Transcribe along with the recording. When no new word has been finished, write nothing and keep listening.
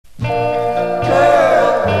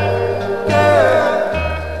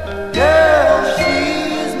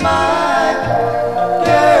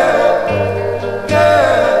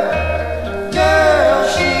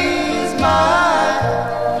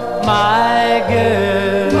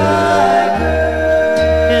girl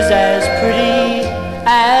is as pretty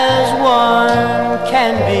as one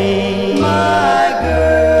can be. My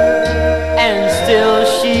girl, and still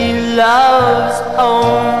she loves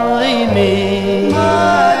only me.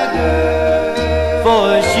 my girl,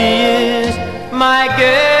 For she is my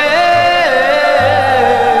girl.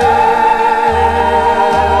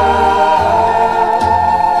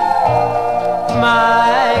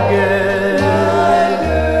 My girl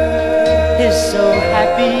is so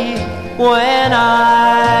happy when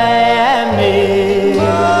I am near.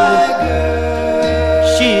 my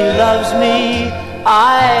girl, She loves me,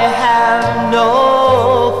 I have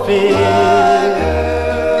no fear.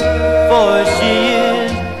 For she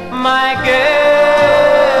is my girl.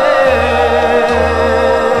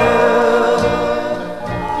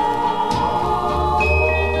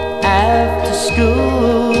 After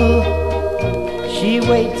school she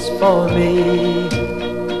waits for me,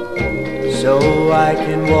 so I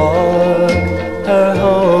can walk her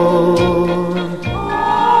home.